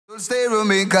Stereo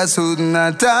make a sudden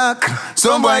attack.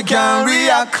 Some boy can't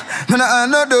react. None of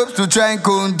no dubs to try and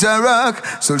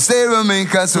counteract. So stereo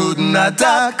make a sudden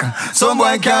attack. Some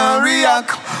boy can't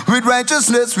react. With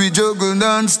righteousness we juggle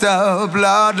non-stop.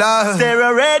 Lord, Lord.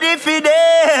 Stereo ready for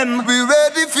them. We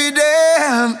ready for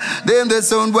them. Them the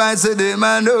sound boy say them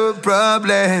a no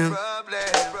problem.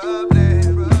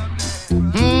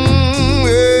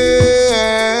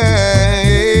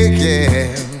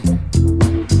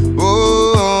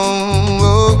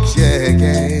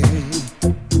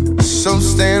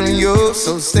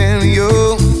 So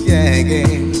stereo, yeah, yeah.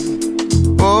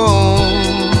 Oh,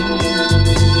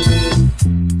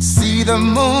 see the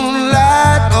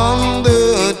moonlight on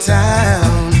the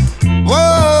town.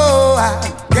 Whoa, I'm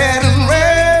getting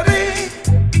ready.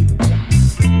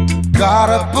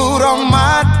 Gotta put on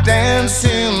my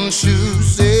dancing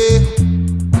shoes, yeah.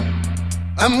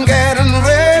 I'm getting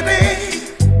ready.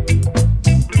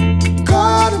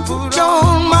 Gotta put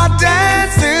on my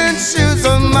dancing shoes,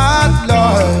 oh my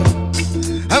Lord.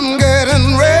 I'm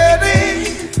getting ready.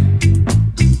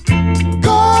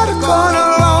 Gotta call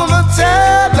on the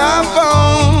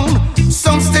telephone.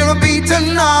 Some still beat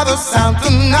another sound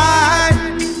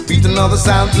tonight. Beat another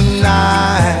sound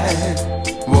tonight.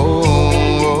 Whoa,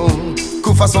 whoa.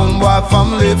 Good for some boy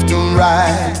from left to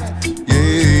right.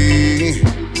 Yeah.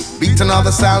 Beat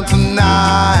another sound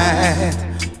tonight.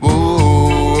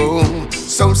 Whoa.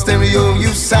 So stereo,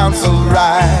 you sound so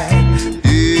right.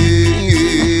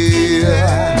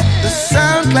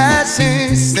 Sound class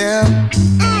system.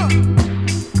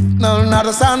 No, not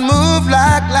a sound move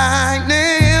like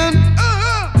lightning.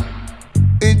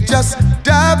 It just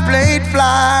Dubplate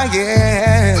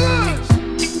flying.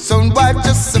 Sound boy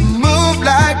just move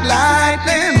like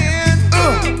lightning.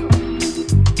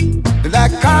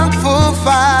 Like kung fu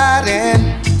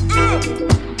fighting.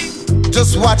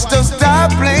 Just watch those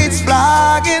Dubplates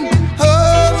flying.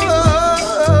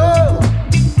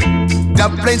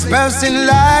 Dubplates bursting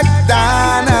like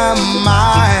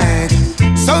dynamite.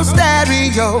 So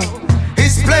stereo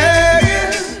is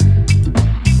playing.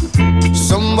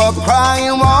 Some were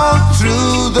crying all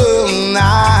through the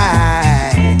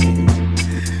night.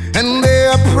 And they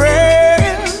are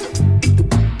praying.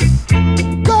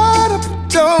 Gotta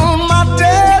put on my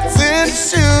dancing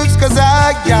shoes, 'cause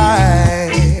I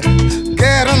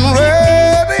getting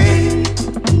ready.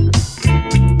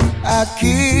 I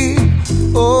keep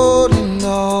holding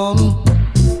on.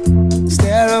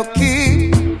 Stereo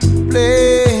keep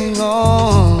playing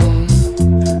on.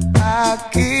 I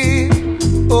keep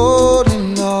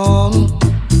holding on.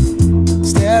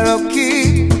 Stereo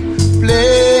keep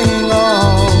playing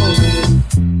on.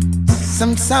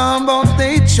 Some soundboards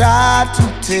they try to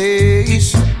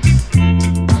taste.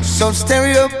 So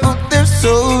stereo put their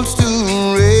souls to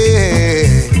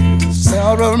rest.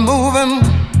 Stereo moving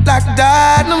like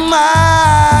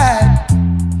dynamite.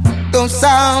 No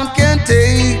sound can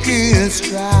take its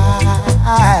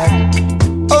stride.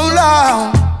 Oh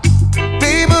Lord,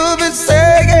 people been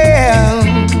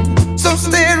saying, so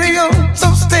stereo,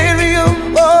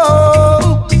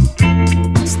 oh.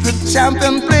 It's the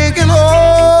champion playing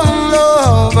all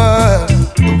over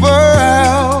the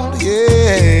world,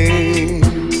 yeah.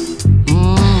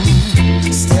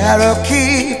 Stereo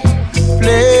keep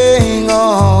playing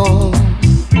on.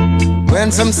 When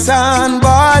some sun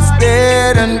boys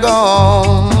dead and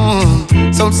gone,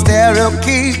 some stereo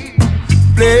keep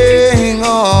playing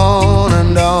on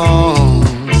and on.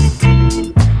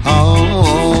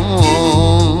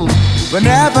 Oh,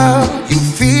 whenever you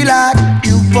feel like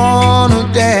you wanna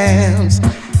dance,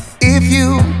 if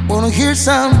you wanna hear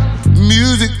some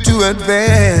music to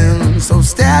advance, so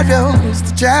stereo is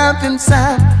the champion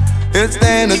sound. It's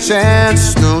stand a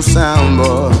chance, no sound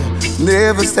boy,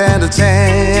 never stand a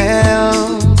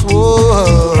chance.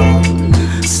 Whoa.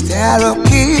 Stereo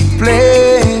keep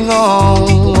playing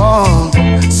on.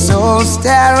 So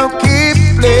stereo keep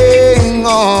playing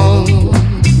on.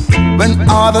 When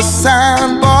all the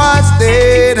sound boys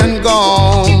dead and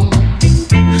gone,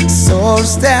 so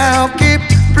stereo keep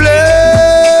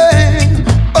playing.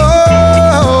 Oh.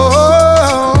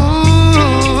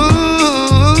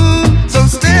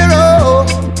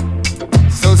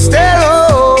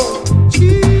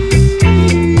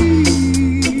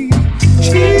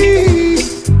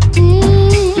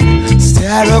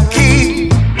 Stereo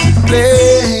keep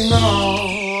playing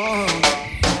on.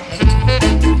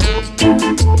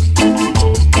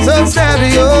 So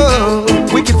stereo,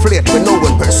 we can flirt when no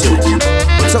one pursues.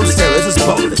 But so stereo is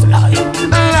bold as a lion.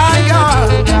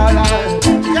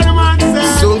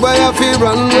 Soon boy I feel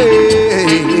run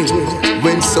away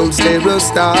when some stereo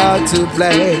start to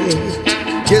play.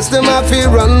 Kiss them I feel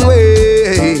run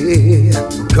away.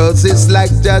 Cause it's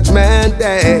like Judgment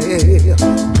Day.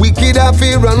 Wicked have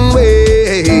to run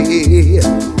away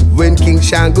when King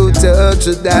Shango touch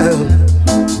it down.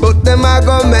 But them a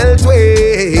go melt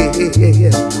away,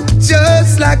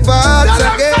 just like birds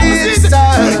against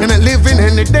stars. And I'm living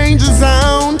in the danger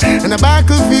zone, in the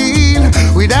battlefield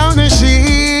without a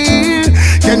shield.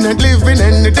 Cannot living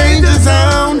in the danger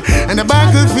zone, in the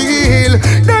battlefield.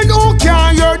 Then who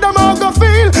can hear them all go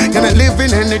feel? Cannot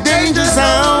living in the danger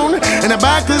zone, in the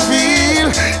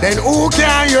battlefield. Then who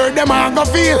can hear them all go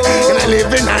feel? Cannot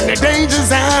living in the danger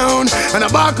zone, in the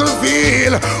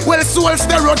battlefield. Well, Soul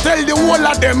Stereo tell the whole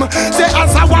of them, say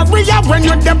as a warrior when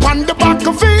you're there on the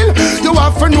battlefield, you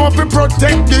have to know to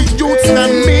protect the youths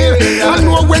them meal. I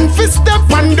know when to step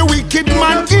on the wicked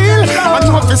man ill. I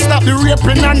know to stop the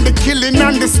raping and the killing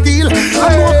and the steal.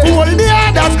 I know to hold the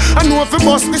others, I know to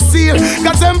bust the seal.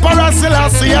 Cause Emperor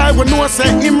Selassie I will know say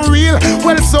him real.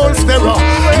 Well, Soul Stereo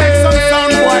make some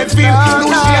sound boy feel.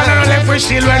 Luciano left with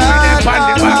shield when we dip on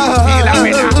the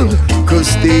battlefield.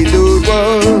 Cause they don't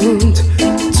want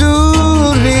to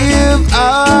live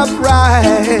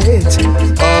upright.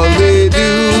 All they do,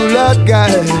 Lord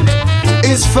God,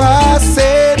 is fast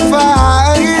and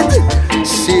fight,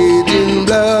 shedding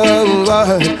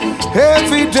blood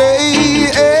every day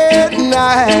and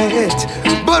night.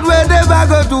 But when them a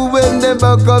go do, when them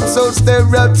a come, so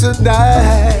Stereo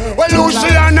tonight. Well,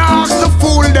 Luciano asked to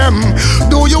fool them.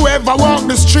 Do you ever walk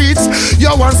the streets?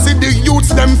 You want to see the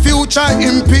youths, them future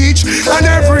impeach. And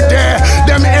every day,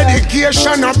 them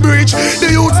education a breach.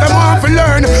 The youths, them want to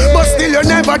learn, but still you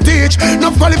never teach.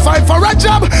 Not qualified for a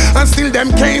job, and still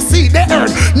them can't see they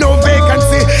earn. No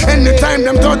vacancy, anytime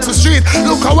them touch the street.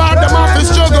 Look how hard them have to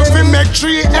struggle to make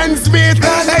 3 ends meet.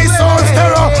 Hey, Soul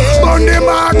Stereo, burn the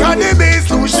mark on the base.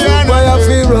 Why I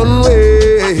feel run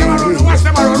away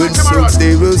when Soul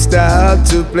Stereo start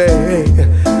to play?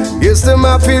 Yes, them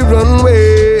I feel run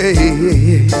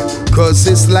away, cause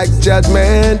it's like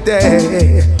Judgment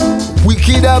Day.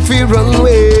 Wicked I feel run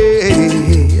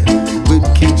away when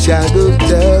King Shadow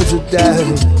tells it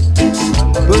down.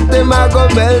 But them I go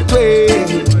melt away.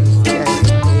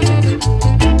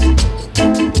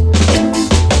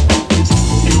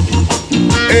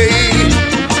 Hey,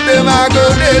 them I go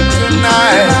dead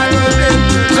tonight.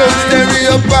 So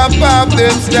Stereo pop up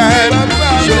them style.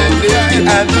 Show them the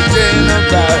entertainer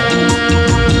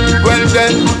vibe. Well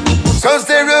then, so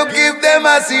Stereo give them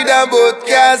a seed and boat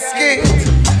casket.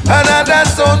 Another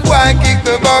sound boy kick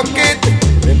the bucket.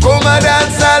 Come and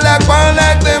dance all like one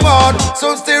like them on.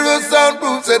 So Stereo sound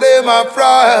proof say them a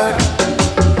fraud.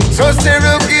 So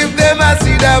Stereo give them a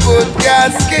seed and boat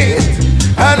casket.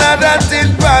 Another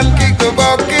tin pan kick the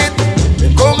bucket.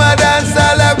 Come and dance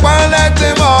all like one like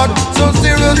them on. So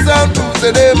Stereo sound proof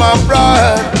say them a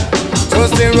fraud. So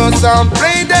Stereo sound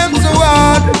play them so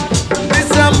hard. This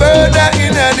a murder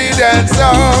in a dance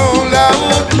all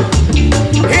loud.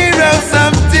 Hear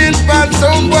something but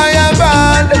some boy a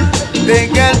band. They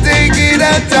can take it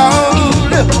at all.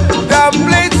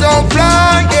 Dubplate so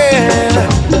flying,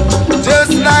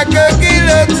 just like a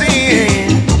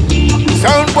guillotine.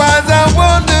 Sound boys are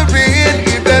wondering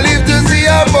if they live to see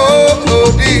a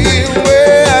body.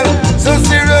 Well, so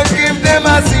Stereo give them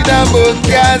a seed and boat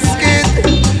casket.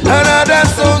 Another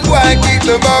sound boy kick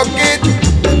the bucket.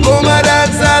 Come and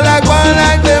dance all like one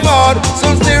like them on.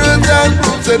 So Stereo sound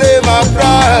proof say them a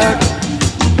fraud.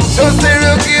 So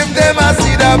Stereo give them a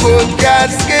seed and boat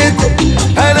casket.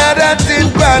 Another tin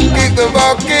pan kick the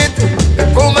bucket.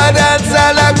 Come and dance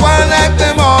all like one like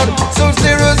them on. So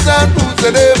Stereo sound proof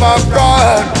say them a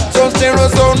fraud. So Stereo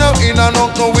sound no in and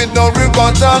out no with no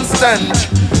ribbons and stench.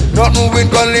 Nothing with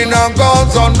gully and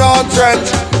guns on no trench.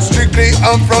 Strictly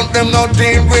up front, them not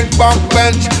deal with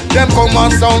backbench. Them come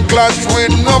and sound clash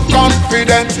with no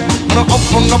confidence. No up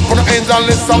on the ends and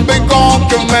listen big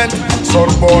argument. So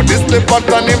the board is the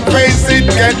button in face it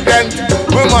get dent.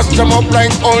 We must them up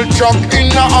like old truck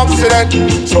in an accident.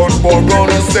 So the board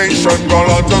on the station roll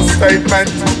out a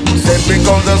statement. Said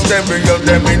because the stereo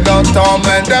them in the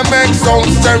torment. Them make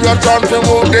sound Stereo trying to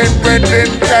move in with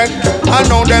intent. I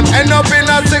know them end up in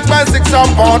a 6x6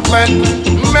 apartment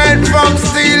made from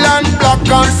steel and block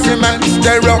and cement.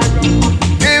 Stereo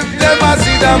give them a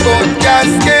seed and boat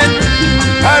casket.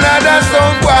 Another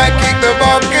sound boy kick the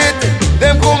bucket.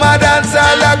 Them come and dance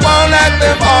all like one like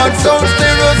them on. So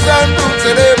Stereo sound proof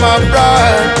say them a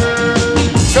fraud.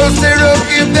 So Stereo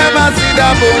give them a seed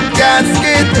and boat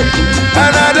casket.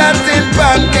 Another tin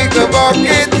pan kick the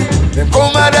bucket. Them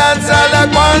come and dance all like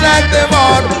one like them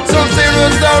on. So Stereo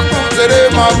sound proof say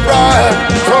them a fraud.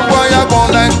 Some boy a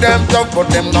go like them tough, but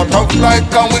them not tough like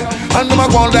we. And them a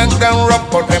go like them rough,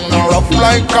 but them not rough off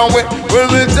like a way. When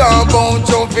we talk about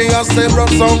jumping and several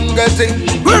song getting.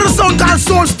 Where the sound called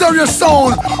Soul Stereo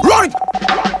Sound. Right.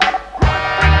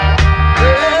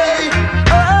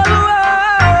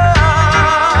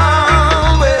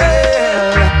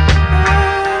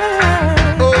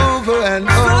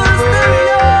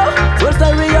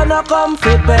 Come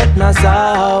fi pet no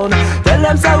sound. Tell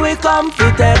them say we come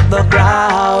fi take the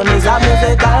crown. It's a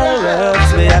musical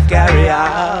works we have carry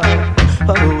out.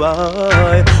 Oh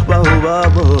boy, oh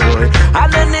boy.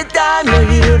 And anytime you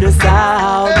hear the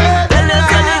sound, tell them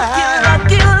say the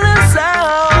kill the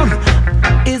sound.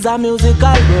 It's a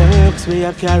musical works we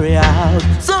have carry out.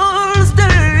 Soul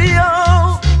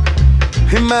Stereo.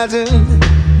 Imagine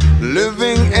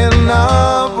living in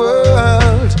a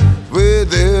world where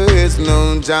there is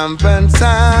no jump and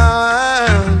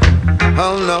sound.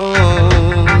 Oh no,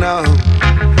 no.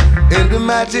 And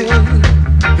imagine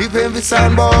if every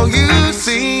soundball you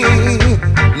see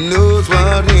knows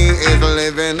what he is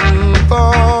living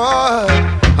for.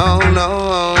 Oh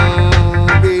no,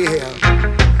 yeah.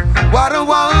 What a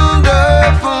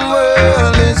wonderful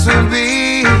world this would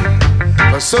be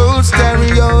for Soul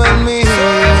Stereo and me.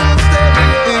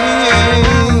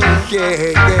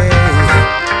 Yeah, yeah.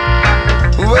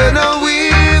 When no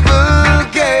evil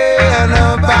can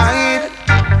abide,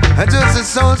 and just a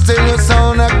soul Stereo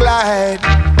sound a glide.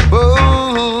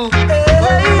 Oh,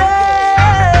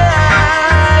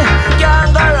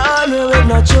 can't go round with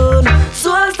no tune.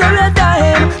 Soul Stereo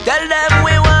time. Tell them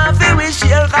we want fi we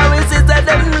share, 'cause we see that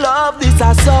them love this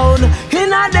a sound.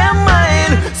 Inna them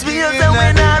mind, spears them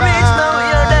when I reach now.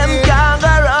 Hear them can't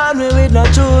go round with no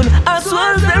tune. A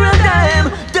Soul Stereo time.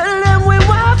 Tell them we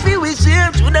want fi we share.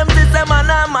 To them this them and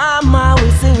a mama we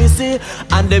see.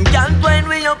 And them can't wind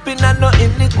we up in a no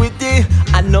iniquity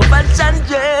and no bad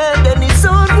changes. Then it's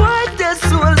so what the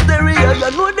Soul Stereo.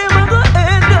 You know them a go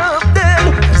end up then.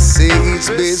 say it's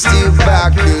best you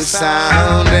back your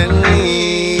sound and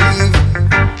leave.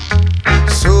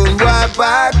 So why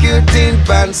back your tin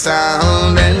pan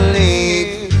sound and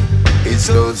leave? It's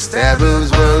Soul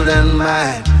Stereo's world and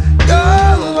mine,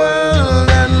 your world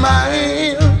and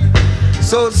mine.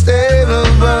 Soul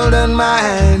Stereo's world and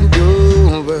mine,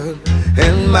 your world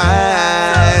and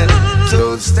mine.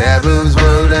 Soul Stereo's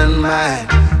world and mine,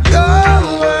 your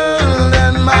world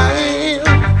and mine.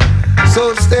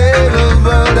 Soul Stereo's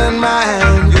world and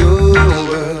mine, your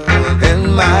world and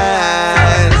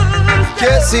mine.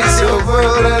 Yes, it's your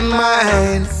world and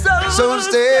mine. Soul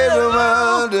Stereo's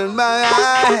world and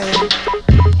mine.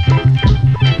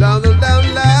 Down, down, down,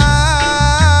 down.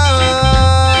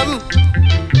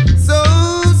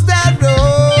 Soul Stereo.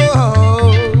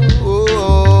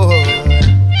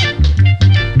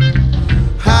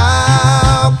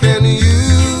 How can you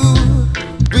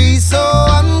be so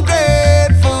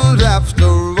ungrateful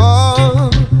after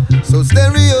all? Soul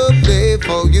Stereo play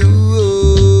for you,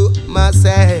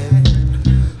 myself.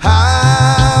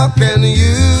 How can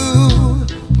you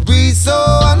be so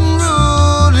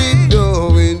unruly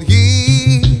knowing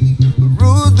he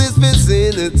rules this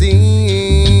vicinity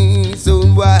so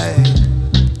wide?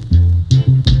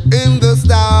 In the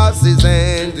stars his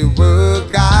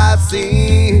handiwork I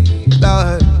see,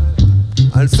 Lord.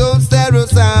 And Soul Stereo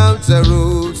sounds the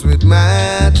roots with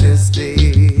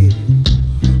majesty.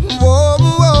 Whoa,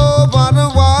 whoa, what a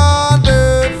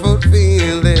wonderful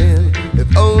feeling.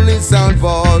 If only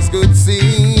soundballs could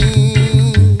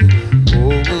see.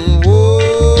 Oh,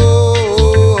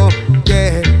 oh,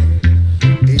 yeah.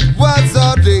 It was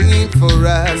ordained for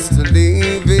us to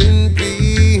live in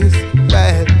peace,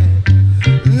 right?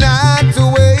 Not to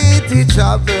wait each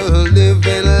other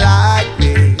living like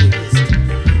this.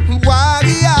 Why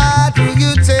do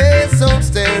you take Soul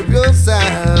Stereo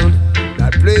sound,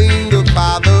 not playing the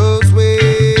Father's way?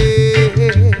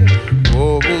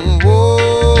 Oh, oh,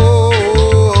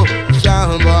 oh,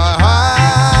 sound boy,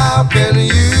 how can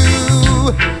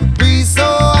you be so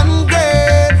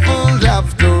ungrateful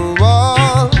after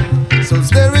all? Soul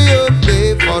Stereo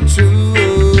play for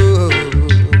true.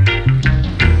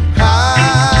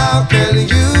 How can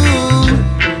you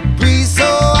be so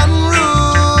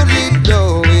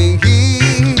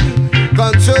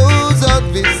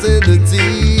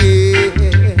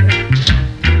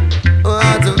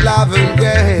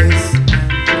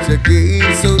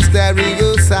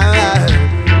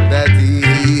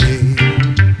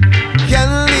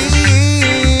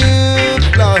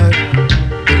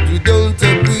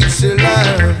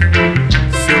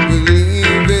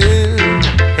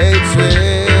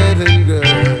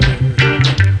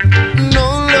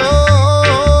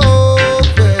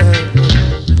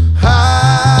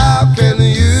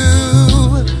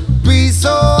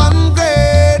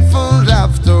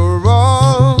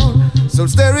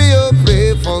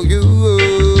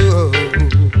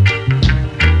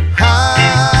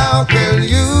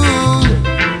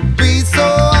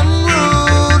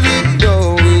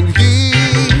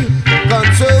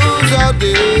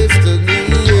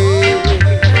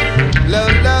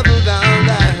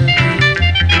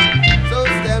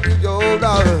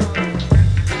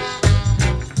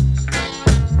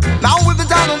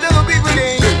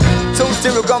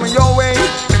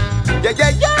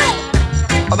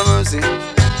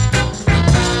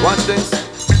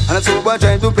someone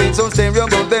trying to paint some stereo,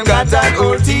 but them got an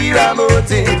ulterior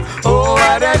motive. Oh,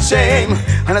 what a shame.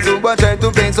 And I someone trying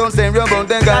to paint some stereo, but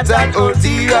them got an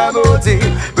ulterior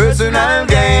motive. Personal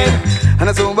gain. And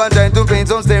I someone trying to paint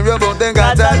some stereo, but them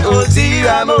got an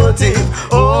ulterior motive.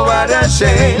 Oh, what a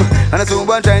shame. And I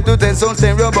someone trying to tell some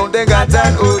stereo, but them got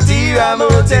an ulterior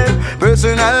motive.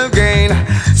 Personal gain.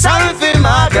 Something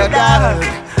mark a dog,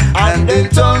 and then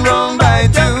turn round by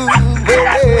two.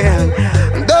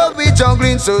 Don't be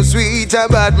juggling so sweet,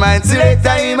 about my select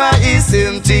time is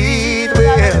empty.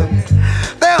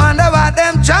 They wonder what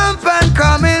them jump and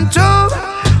coming through,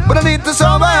 but I need to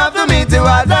survive to meet you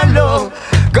at the low.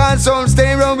 Cause some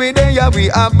stay around with them, yeah, we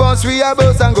are boss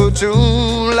and go through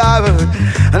love.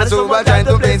 And so we're trying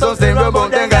to play some stay around, but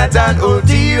they got an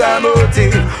ulterior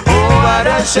motive. Oh, what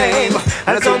a shame.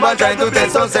 And so we're trying to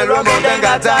test some stay around, but they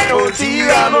got an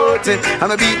ulterior motive.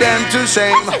 I'ma beat them to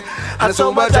shame. And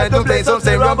so we're trying to play some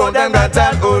stay around, but they got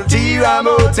an ulterior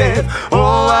motive.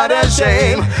 Oh, what a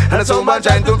shame. And so we're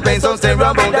trying to play some stay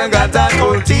around, but they got an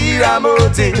ulterior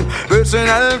motive.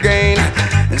 Personal gain.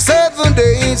 7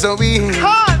 days a week.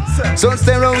 So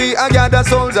stay around, we are gather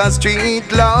souls and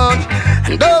street love.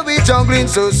 And though we juggling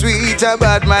so sweet,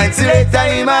 about my select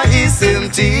time is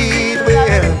empty.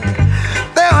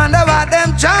 They wonder what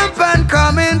them jump and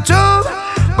coming through,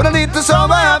 but I need to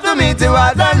survive to meet you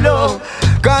at the low.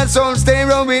 Cause some stay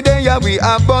around with them, yeah, we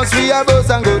are boss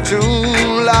and go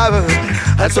through love.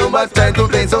 And so much time to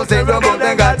play, so stay around, but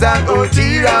they got an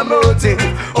ulterior motive.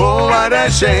 Oh, what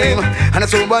a shame. And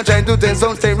so much time to tell,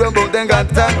 some stay around, but they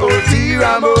got an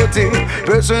ulterior motive.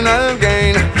 Personal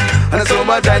gain. And so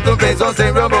much time to play, so stay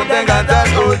around, but they got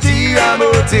an ulterior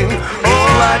motive.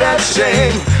 Oh, what a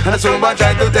shame. And so much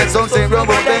time to tell, some stay around,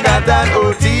 but they got an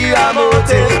ulterior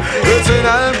motive.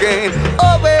 Personal gain.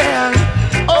 Oh, well.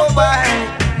 Oh my,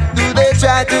 do they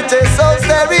try to taste so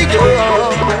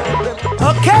stereo?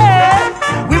 Okay,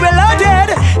 we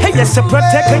reloaded. Hey, yes, to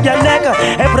protect your neck,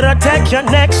 and protect your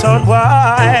neck, son,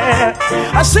 why?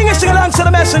 I sing along to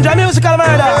the messenger, musical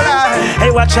murder.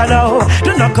 Hey, what you know,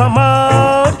 do not come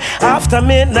out after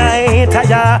midnight.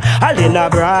 I'll in a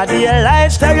broad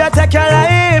daylight, stereo take your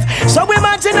life. So we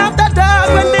imagine after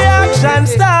dark when the action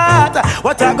start.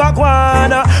 What I got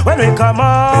one when we come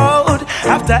out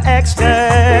after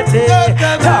X30.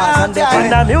 Tarzan they on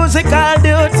the musical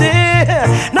duty.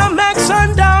 No make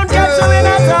sundown, get you in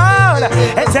a town.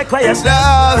 Hey, take where you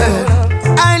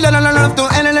I love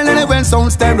to when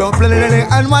sound stereo play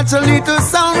and watch a little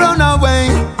sound run away.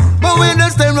 But when the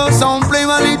stereo sound play, a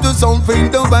little sound feel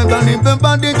don't vibe and leave the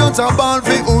body just a ball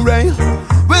for hooray.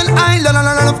 Well, I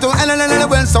love to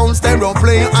when sound stereo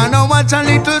play and I watch a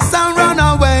little sound run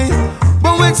away.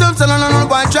 But when some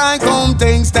boy try come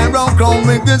things stand round come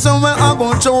make this somewhere I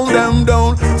won't show them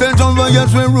down. Tell them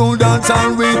yes we rule dance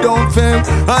and we don't fail.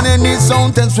 And any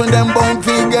sound test when them bound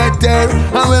we get there.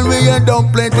 And when we hear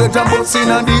Dubplate with them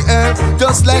bossing on the air,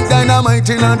 just like dynamite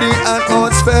in the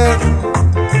atmosphere.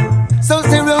 So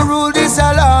stereo rule this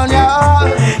alone,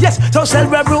 yeah. Yes, so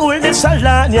stereo rule this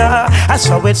alone, yeah. That's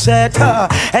how it's set,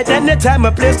 and anytime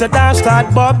a place the dance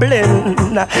start bubbling,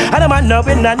 and I'm not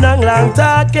knowing that long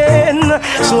talking.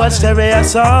 So a stereo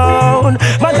sound,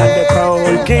 man like the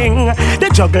crown king, the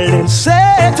juggling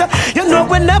set. You know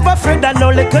we never afraid that no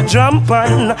little jump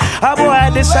on. A boy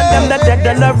this and them that dead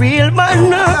than a real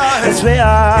man. It's we all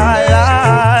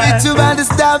are. It's about to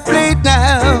stop Dubplate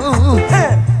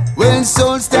now. When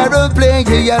soul stereo play,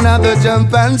 another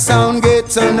jump and sound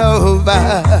gets on over.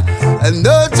 And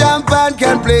no jump and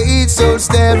can play it soul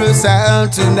stereo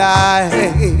sound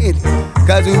tonight.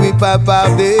 Cause we pop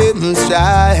up them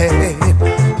stride.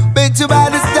 Bet you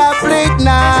better Dubplate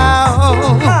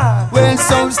now. When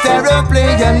soul stereo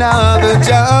play, another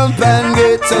jump and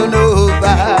get on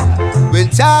over. When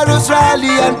Charles Riley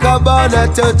and Cabana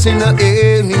touching the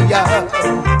area.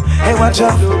 Hey, watch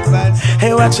out,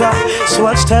 hey, watch out,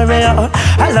 swatch stereo.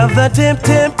 I love the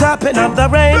tip tapping of the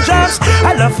raindrops.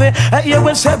 I love it, you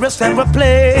when stereo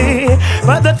play.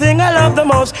 But the thing I love the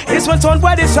most is when sound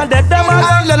bodies and dead them all.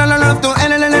 I love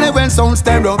to when sound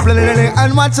stereo play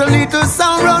and watch a little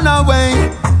sound run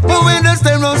away. But when the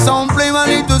stereo sound play, a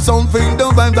little sound feel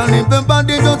don't vibe and leave the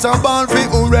body just a ball for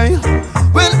hooray.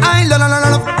 Well, I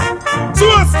love to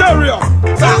a stereo,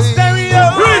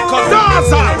 REEKO,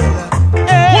 TARZAN.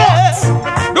 What?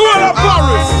 The one of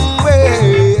Paris.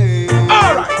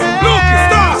 Alright, look,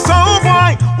 it's So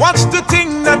boy, watch the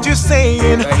thing that you're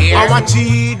saying. I watch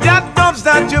that dubs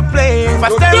that you're playing.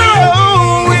 For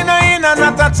stereo, in a and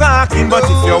not a talking. But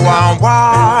if you want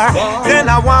war, then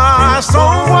I want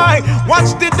some why.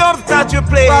 Watch the dubs that you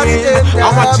play.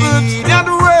 I watch it and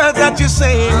the words that you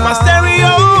sing. For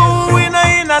stereo, we no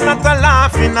in and not a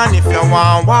laughing. And if you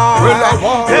want war,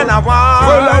 then I want.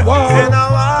 Well,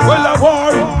 I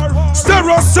war.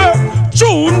 Stereo say,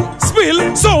 tune,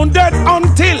 spill, sound dead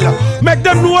until make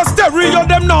them know a stereo,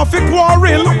 them now fit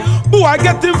quarrel. Boy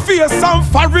get him face and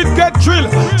forehead get drill.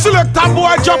 Select a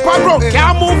boy jump and rock,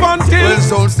 can't move until. Well,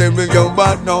 sound stereo,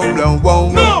 but no blow,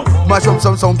 won't. No. Mash up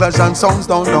some sound clash and sounds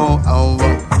down,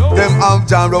 Them have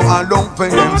genre and don't for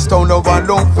them, stone over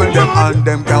don't for them, and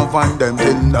them can't find them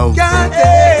till now.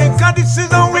 Yeah, cause this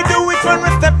is how we do it when we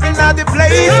step in the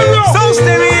place. So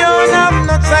stereo, I'm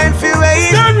not time for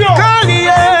wait. Call the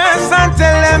yes and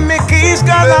tell them me keys,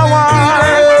 cause I want.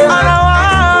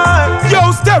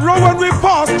 Yo, stereo when we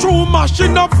pass through,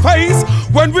 mashing up face.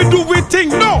 When we do we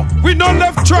think, no, we no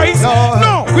left trace.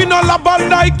 No, we no laba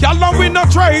like y'all and we no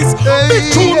trace.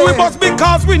 Big tune we bust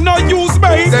because we no use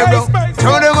bass.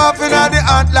 Throw them off in the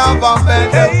hot lava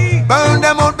bed. Burn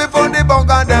them out before the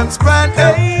bunker them spread.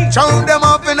 Throw them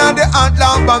off in the hot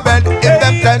lava bed. If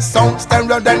them test sound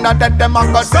stereo, then not that them a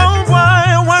go. So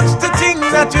why watch the thing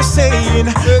that you're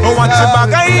saying? Or watch your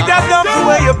back, I eat that love the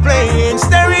way you're playing.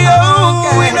 Stereo,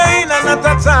 we no in and not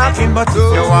a talking. But if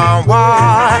you want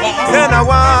war, then I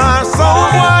want. So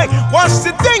why watch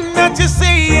the thing that you're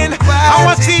saying? I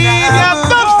watch the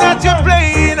dubs that you're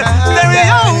playing.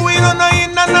 Stereo, we don't know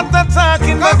in and not a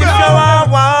talking. But if you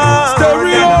want war,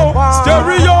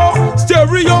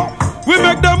 stereo, we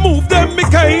make them move them me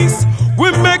case.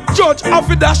 We make judge of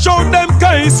it that show them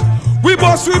case. We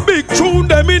bust we big tune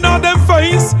them in on them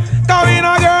face. Cause we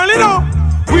no girl, you know,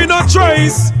 we no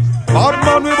trace. Hard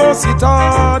man we bust it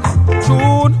hard.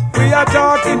 Tune, we are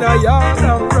talking a yard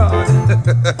and broad.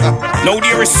 Now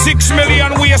there is 6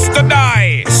 million ways to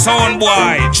die. Sound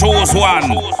boy, choose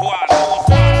one.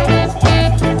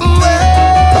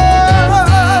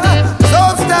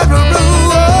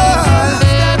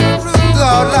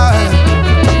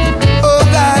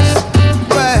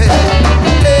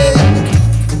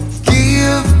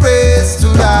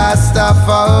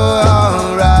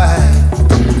 Alright,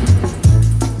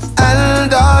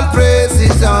 and all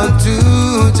praises unto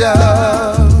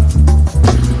Jah.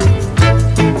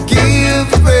 Give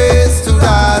praise to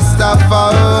Rastafari.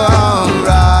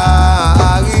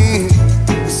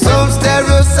 Some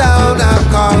stereo sound and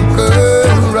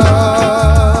conqueror.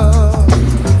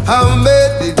 How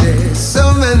many days,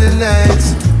 so many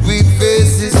nights we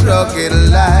face this rugged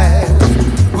life.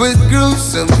 With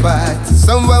gruesome fights,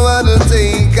 someone wanna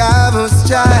think I must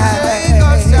try.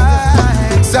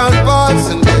 Sound parts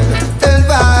and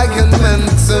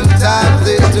environment, sometimes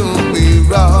they do me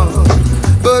wrong.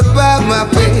 But by my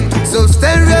faith, so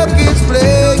stereo keeps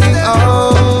playing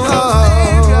on.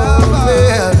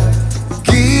 Yeah.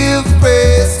 Give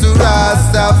praise to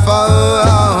Rastafari,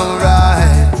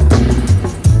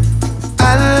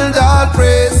 and all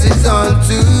praises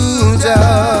unto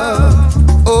Jah.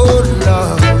 Oh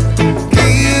Lord,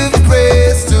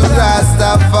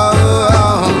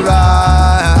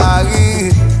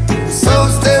 Rastafari. So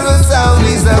stereo sound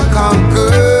is a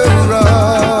conqueror.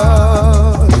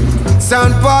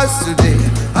 Sound parts today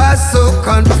are so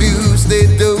confused, they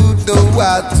don't know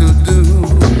what to do.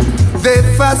 They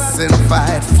fuss and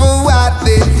fight for what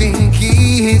they think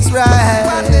is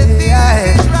right.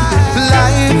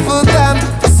 Life for them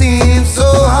seems so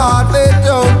hard, they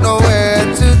don't know where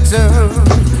to turn.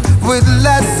 With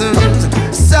lessons,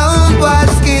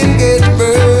 somebody's skin get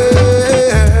burned.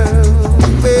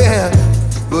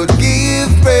 But give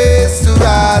praise to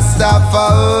Rastafari.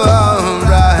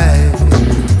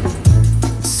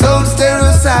 Some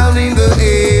stereo sound in the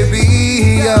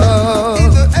area.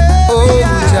 Oh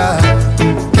Jah,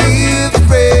 give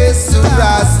praise to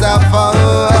Rastafari.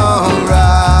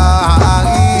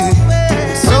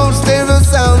 Some stereo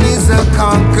sound is a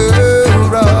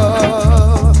conqueror.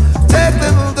 Take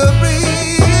them the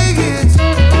breeze.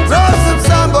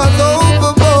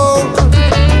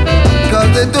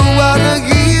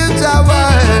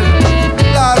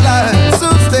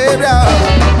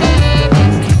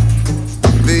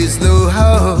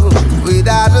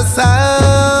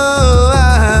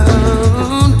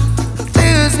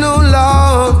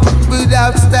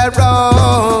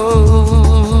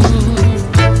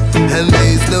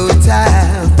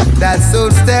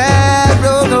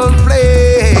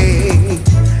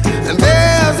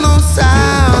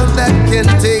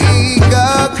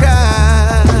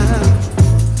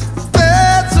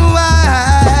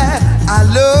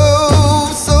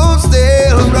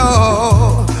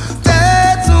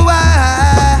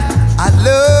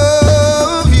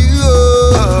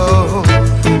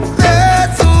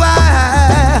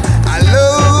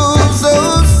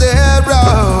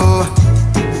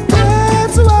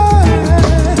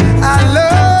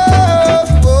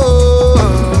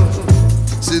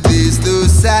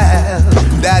 style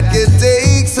that can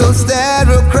take so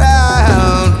stereo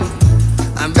crown.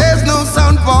 And there's no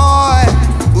sound boy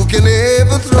who can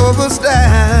ever throw us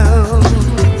down.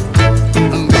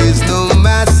 And there's no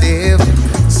massive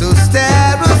so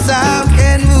stereo sound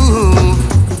can move.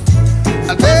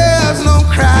 And there's no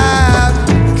crowd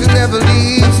can ever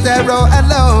leave stereo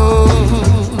alone.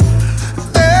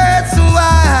 That's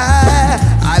why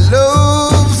I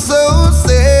love so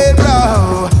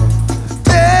stereo.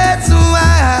 That's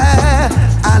why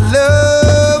I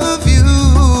love you.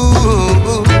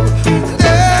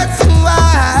 That's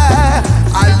why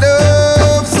I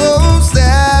love so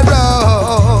stereo.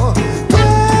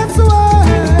 That's why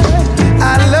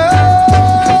I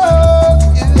love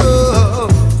you.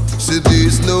 So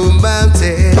there's no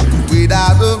mountain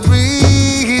without a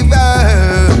river,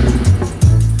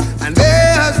 and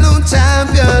there's no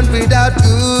champion without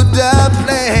good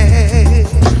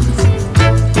Dubplate.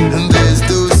 And there's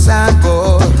no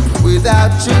sample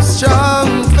without your strong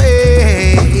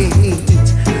faith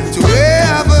to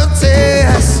ever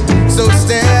test so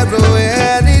stereo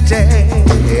any day.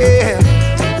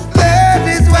 That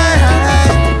is why,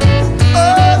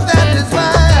 oh, that is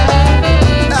why,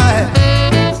 that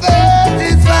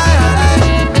is why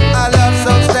I love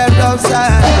some stereo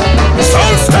sound.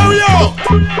 Soul stereo.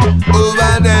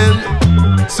 Over them,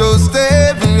 so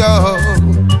stereo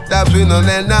that we no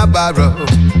let na borrow.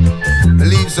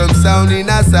 Leave some sound in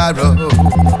a sorrow.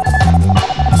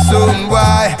 Soon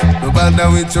why no bother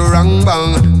with your wrong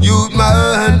bang. Youth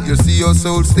man, you see your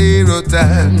soul stereo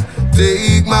time.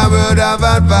 Take my word of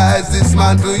advice, this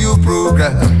man to you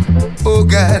program. Oh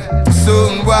God,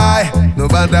 soon why no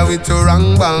bother with your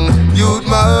wrong bang. Youth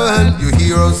man, you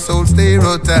hear your soul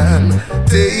stereo time.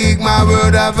 Take my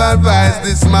word of advice,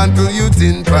 this man to you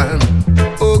tin pan.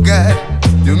 Oh God,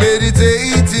 you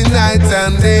meditate in night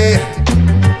and day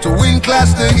to win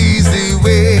class the easy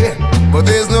way, but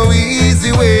there's no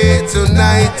easy way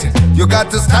tonight. You got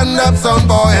to stand up, son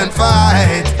boy, and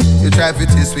fight. You try for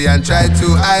this way and try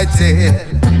to hide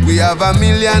it. We have a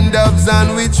million dubs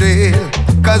and we trail,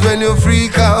 cause when you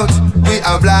freak out, we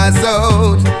are blast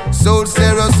out. Soul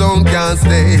stereo sound can't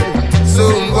stay.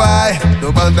 Soon why,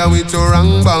 no bother with your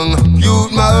wrong bang.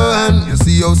 Youth man, you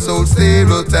see your soul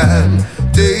stereo time.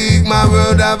 Take my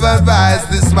word of advice,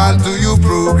 this man to you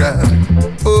program.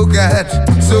 Oh God,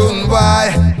 soon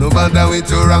why, no bother with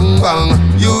your wrong bang.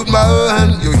 Youth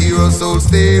man, you hear your soul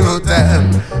stereo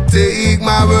time. Take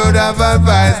my word of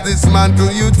advice, this man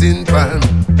to you tin pan.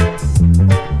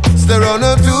 Stereo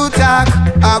no to talk,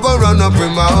 I go run up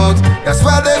in my mouth. That's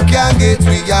why they can't get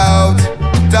me out.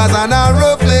 TARZAN a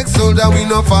rough leg soldier, we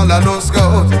no follow no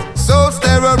scout. So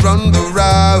stereo run the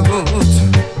route.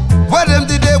 What them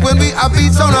did they when we have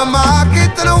beats on a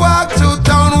market, and I walk through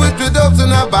town with the dubs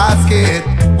in a basket.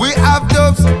 We have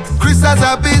dubs, Chris has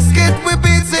a biscuit. We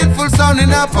beats in full sound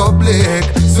in a public.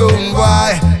 Soon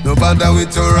why, no bother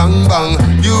with your wrong bang.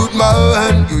 Youth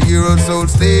man, you hear a soul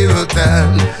stereo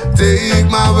time. Take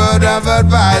my word of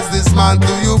advice, this man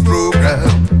to you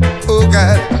program. Oh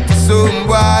God, soon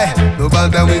why, no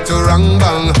bother with your wrong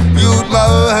bang. Youth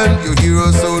man, you hear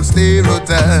a soul stereo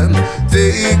time.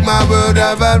 Take my word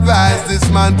of advice, this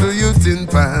man to you tin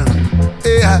pan.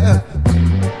 Yeah.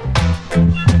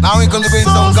 Now we come to bring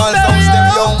some girls from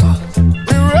stereo.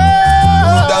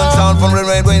 Dance sound from the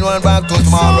red rain, one back to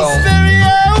tomorrow.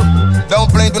 Don't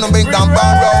play to no big down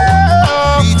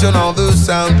barrow. Region of the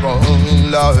sound from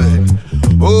Lord.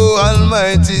 Oh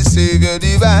Almighty Savior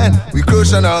divine, we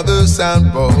crush another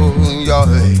sound from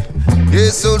Yahweh.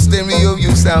 Yes, soul stereo,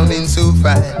 you sounding so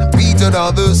fine. Beat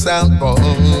another sound from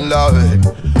Lord.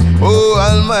 Oh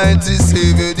Almighty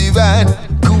Savior divine,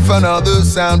 goof another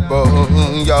sound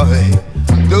from Yahweh.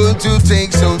 Don't you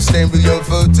take so stereo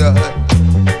for time.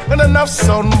 And enough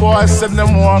sound boys said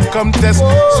them won't come test.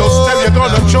 So still you're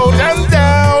gonna throw them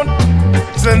down.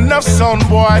 It's enough sound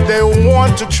boy, they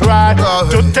want to try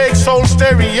to take soul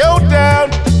stereo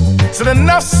down. So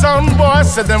enough sound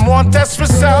boys said them want test for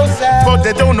sound, but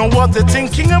they don't know what they're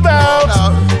thinking about.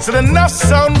 So enough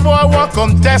sound boy want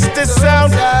come test this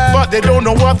sound, but they don't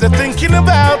know what they're thinking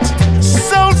about.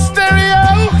 Soul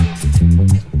stereo,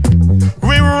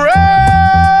 we rough.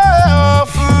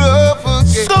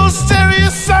 Soul stereo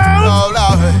sound,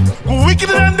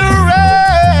 wickeder than the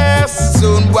rest.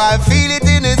 Soon boy feel it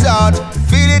in his heart,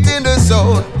 feel it in the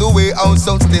soul. The way out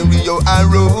sound stereo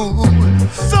and roll.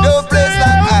 No place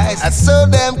like ice, I saw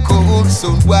them cold.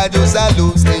 Soon boy just a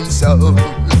lose them soul.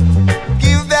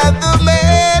 Give them the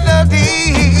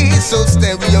melody, so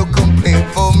stereo come play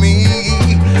for me.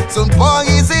 Soon boy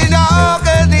is in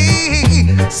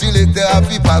agony, select the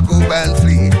happy pack up and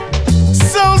flee.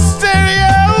 Soul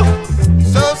stereo,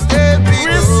 so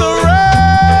stereo.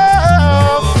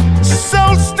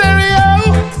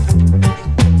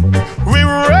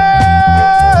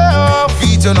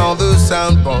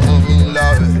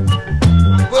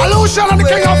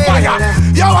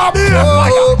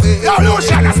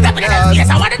 Luciano step in the face.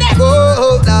 I want them.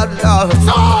 Oh, Lord.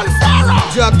 Soul Sparrow.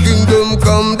 Jah kingdom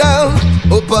come down.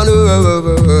 Up on the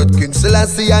earth. King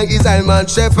Selassie and his man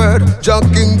shepherd. Jah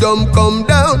kingdom come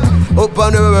down. Up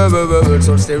on the earth.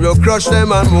 So stereo crush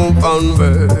them and move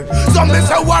onward. So me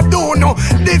say what do no?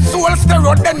 This soul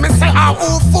stereo. Then me say I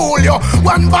who fool you.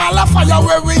 One ball of fire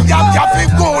where we have fi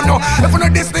go no. If you know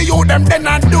this the you them then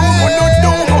I do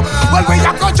no. Well we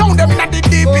a go down them in the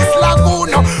deepest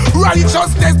lagoon.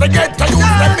 Righteousness they get to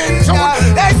use them in tune.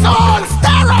 They soul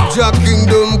stereo. Jah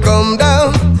kingdom come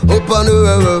down. Up on the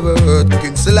earth.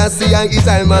 King Selassie and his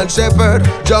man shepherd.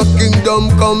 Jah kingdom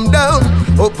come down.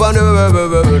 Up on the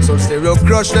earth. So stereo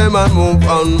crush them and move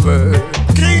onward.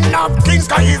 King of kings,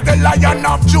 cause he's the Lion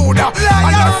of Judah.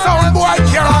 And the sound boy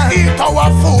can't eat our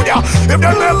food. If they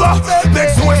never make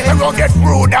soul stereo get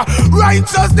rude.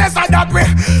 Righteousness and that we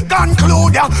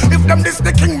conclude. If them this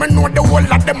the king, me know the whole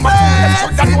of them. Them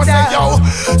should know say yo,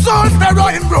 soul stereo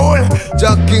in rule.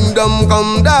 Jah kingdom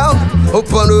come down. Up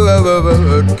on the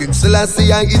earth. King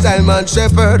Selassie and his man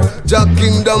shepherd. Jah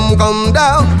kingdom come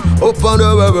down. Up on the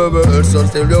earth. So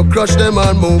stereo crush them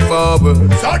and move forward.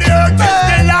 So the earth is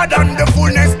the Lord and the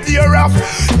fullness thereof.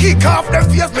 Kick off the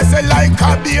face, me say like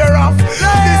a beer off.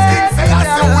 This King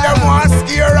Selassie who them want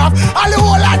scare off. All the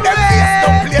whole of them face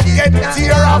don't play get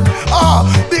tear off. Oh,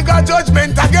 bigger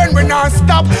judgment again we not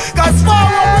stop. Cause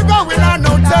forward we go, we not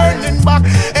no turning back.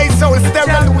 Hey, soul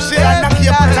stereo, Luciano and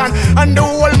Captain and the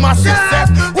whole massive set.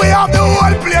 We have the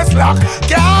whole place locked.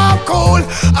 Can't cool.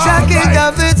 Jah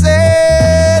kingdom is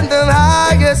in the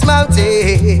highest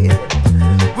mountain.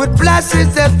 With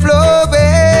blessings that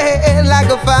flowing like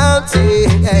a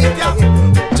fountain.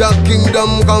 Jah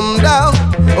kingdom come down.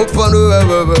 Up on the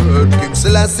earth. King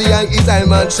Selassie and his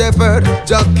man shepherd.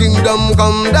 Jah kingdom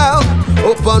come down.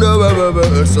 Up on the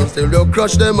earth. So still you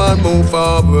crush them and move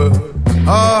forward.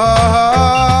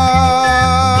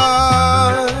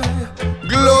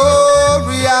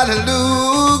 Glory,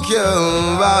 hallelujah.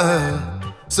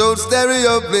 So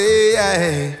stereo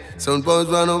play. Sound boys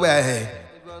run away.